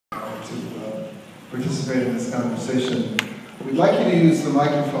to participate in this conversation. We'd like you to use the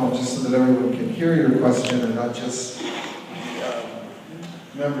microphone just so that everyone can hear your question and not just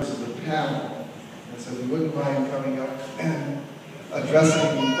members of the panel. And so if you wouldn't mind coming up and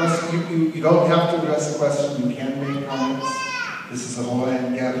addressing questions, you don't have to address a question, you can make comments. This is a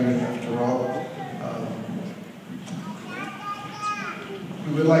Hawaiian gathering after all.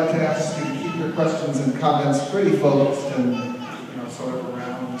 We would like to ask you to keep your questions and comments pretty focused and sort of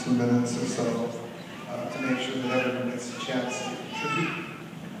around 2 minutes or so to make sure that everyone gets a chance to contribute.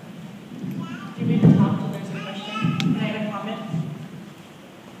 Do you need to talk till there's a question? Can I add a comment?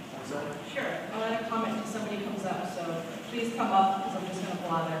 Sure, I'll add a comment until somebody comes up, so please come up because I'm just going to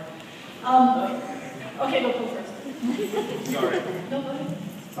blather. Okay, go first. Sorry. No, go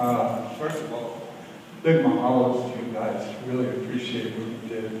ahead. First of all, big mahalos to you guys. Really appreciate what you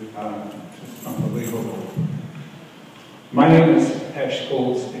did. Just unbelievable. My name is Hesh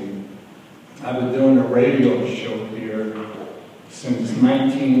Goldstein. I've been doing a radio show here since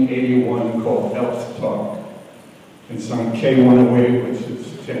 1981 called Health Talk. It's on K108, which is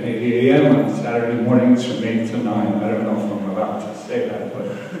 10:80 a.m. on Saturday mornings from 8 to 9. I don't know if I'm allowed to say that, but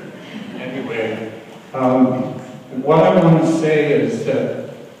anyway. What I want to say is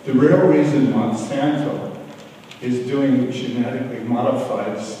that the real reason Monsanto is doing genetically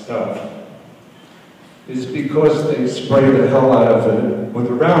modified stuff is because they spray the hell out of it with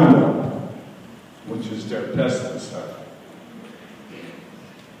Roundup, which is their pesticide.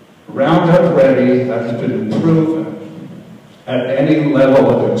 Roundup Ready has been proven at any level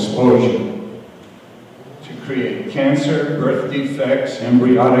of exposure to create cancer, birth defects,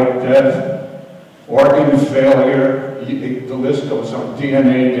 embryonic death, organ failure, the list goes on,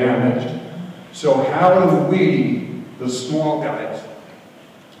 DNA damage. So how do we, the small guys,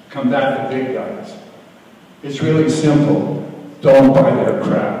 combat the big guys? It's really simple. Don't buy their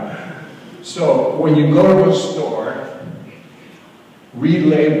crap. So when you go to a store, read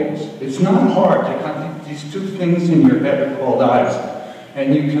labels. It's not hard. You have these two things in your head called eyes.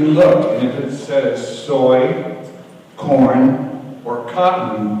 And you can look, and if it says soy, corn, or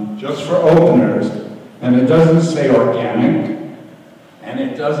cotton, just for openers, and it doesn't say organic, and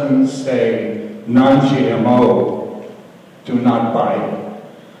it doesn't say non-GMO, do not buy it.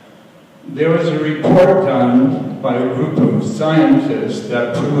 There was a report done by a group of scientists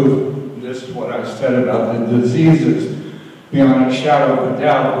that proved this, what I said about the diseases, beyond a shadow of a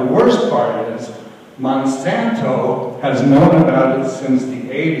doubt. The worst part is Monsanto has known about it since the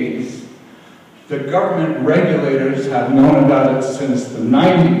 80s. The government regulators have known about it since the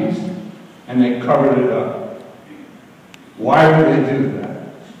 90s, and they covered it up. Why would they do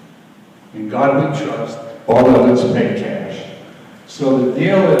that? In God we trust, all others pay cash. So the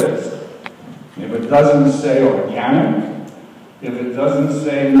deal is, if it doesn't say organic, if it doesn't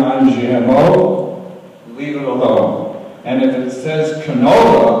say non-GMO, leave it alone. And if it says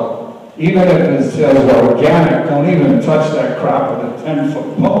canola, even if it says organic, don't even touch that crop with a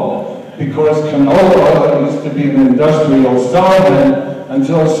 10-foot pole, because canola used to be an industrial solvent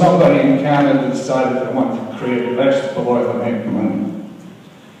until somebody in Canada decided they wanted to create vegetable oil and make money.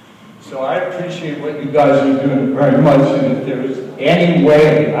 So I appreciate what you guys are doing very much, and if there's any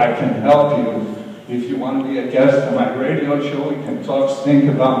way I can help you, if you want to be a guest on my radio show, we can talk stink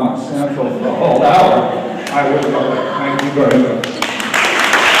about Monsanto for a whole hour. I would love it. Thank you very much.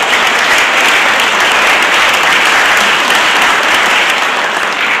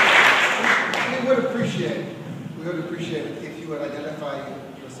 We would appreciate it if you would identify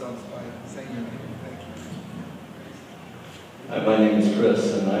yourselves by saying your name. Thank you. Hi, my name is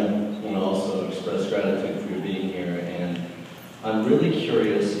Chris, and I want to also express gratitude for your being here. And I'm really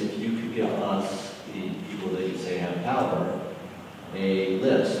curious if you could give us, the people that you say have power, a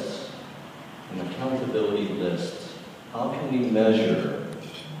list, an accountability list. How can we measure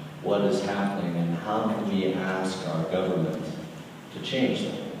what is happening, and how can we ask our government to change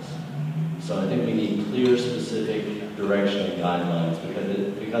things? So I think we need clear, specific direction and guidelines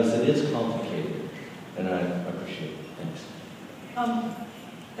because it is complicated, and I appreciate it. Thanks.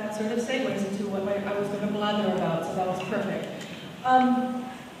 That sort of segues into what I was going to blather about, so that was perfect.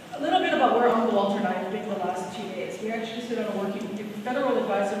 A little bit about where Uncle Walter and I have been the last 2 days. We actually sit on a federal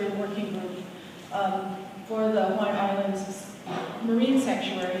advisory working group for the Hawaiian Islands Marine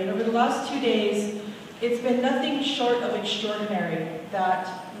Sanctuary, and over the last 2 days, it's been nothing short of extraordinary that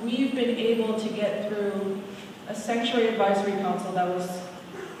we've been able to get through a sanctuary advisory council that was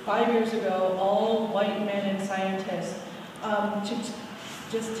 5 years ago, all white men and scientists, to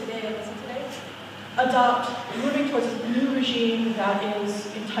just today, moving towards a new regime that is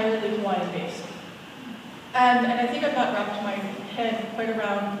entirely Hawaiian-based. And I think I've not wrapped my head quite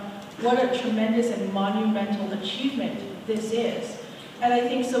around what a tremendous and monumental achievement this is. And I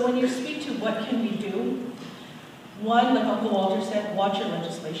think so when you speak to what can we do, one, like Uncle Walter said, watch your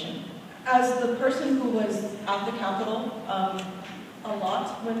legislation. As the person who was at the Capitol a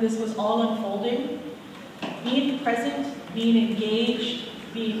lot when this was all unfolding, being present, being engaged,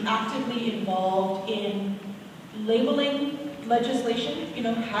 being actively involved in labeling legislation,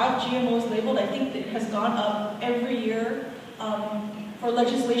 have GMOs labeled. I think it has gone up every year for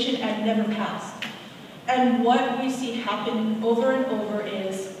legislation and never passed. And what we see happen over and over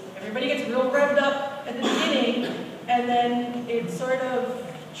is everybody gets real revved up at the beginning, and then it sort of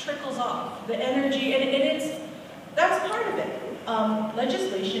trickles off. The energy, and that's part of it.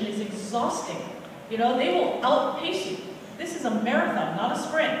 Legislation is exhausting. They will outpace you. This is a marathon, not a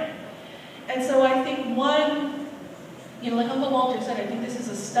sprint. And so I think one, like Uncle Walter said, I think this is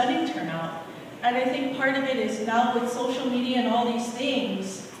a stunning turnout. And I think part of it is now with social media and all these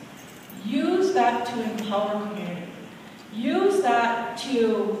things, use that to empower community. Use that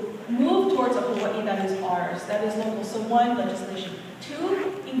to move towards a Hawaii that is ours, that is local. So one, legislation.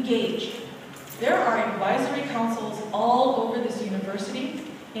 Two, engage. There are advisory councils all over this university,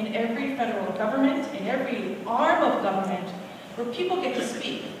 in every federal government, in every arm of government, where people get to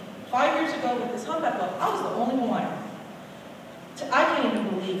speak. 5 years ago with this humpback law, I was the only one. I can't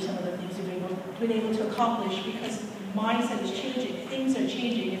even believe some of the things we've been able to accomplish because mindset is changing, things are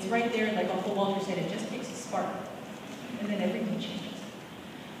changing. It's right there, like Uncle Walter said, it just takes a spark, and then everything changes.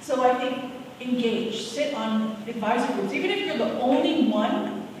 So I think engage, sit on advisory groups, even if you're the only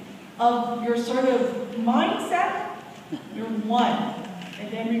one of your sort of mindset, you're one. And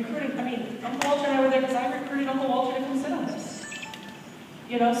then recruited, Uncle Walter and I were there because I recruited Uncle Walter to come sit on this.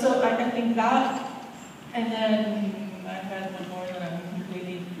 So I think that, and then I had one more that I'm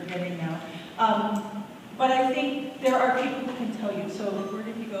completely forgetting now. But I think there are people who can tell you. So where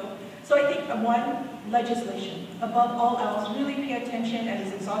did he go? So I think one, legislation. Above all else, really pay attention, and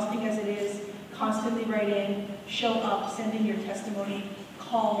as exhausting as it is, constantly write in, show up, send in your testimony,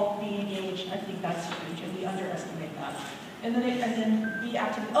 call, be engaged. I think that's huge, and we underestimate that. And then be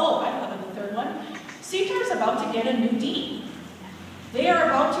active. Oh, I thought of the third one. CTAR is about to get a new dean. They are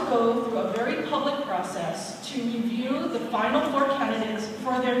about to go through a very public process to review the final 4 candidates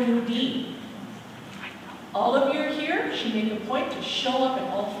for their new dean. All of you here should make a point to show up at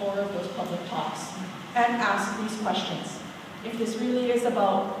all 4 of those public talks and ask these questions. If this really is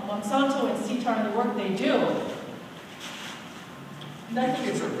about Monsanto and CTAR and the work they do, I think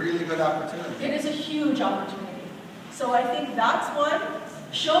it's a really good opportunity. It is a huge opportunity. So I think that's one.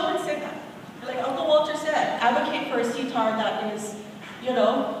 Show up and say that. Like Uncle Walter said, advocate for a CTAR that is,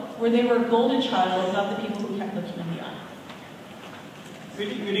 where they were a golden child, not the people who kept looking in the eye.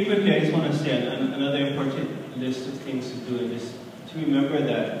 Really quickly, I just want to say another important list of things to do is to remember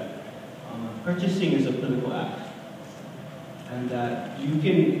that purchasing is a political act. And that you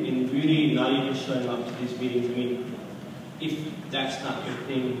can, in really not even showing up to these meetings, if that's not your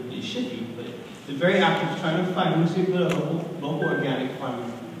thing, it should be, but the very act of trying to find who's a local organic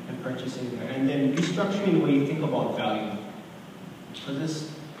farm and purchasing there, and then restructuring the way you think about value.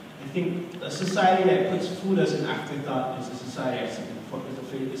 Because I think a society that puts food as an afterthought is a society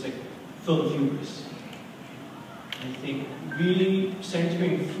that's like filled with hubris. I think really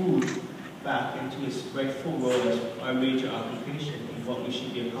centering food back into its rightful role as our major occupation and what we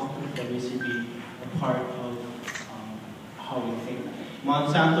should be accomplishing, what needs to be a part of how we think.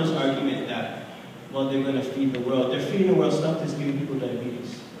 Monsanto's argument that, well, they're going to feed the world. They're feeding the world stuff that's giving people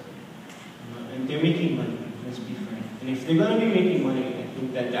diabetes. And they're making money, let's be frank. And if they're going to be making money, I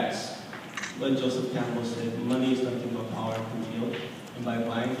think that's what Joseph Campbell said. Money is nothing but power in the field. And by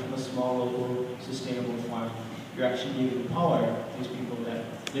buying from a small, local, sustainable farm, you're actually giving power to these people that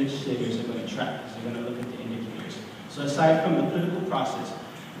legislators are going to track, because they're going to look at the indicators. So aside from the political process,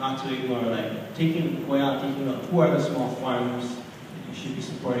 not to ignore, going out, taking out who are the small farms that you should be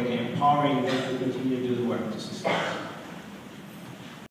supporting and empowering them to continue to do the work to sustain.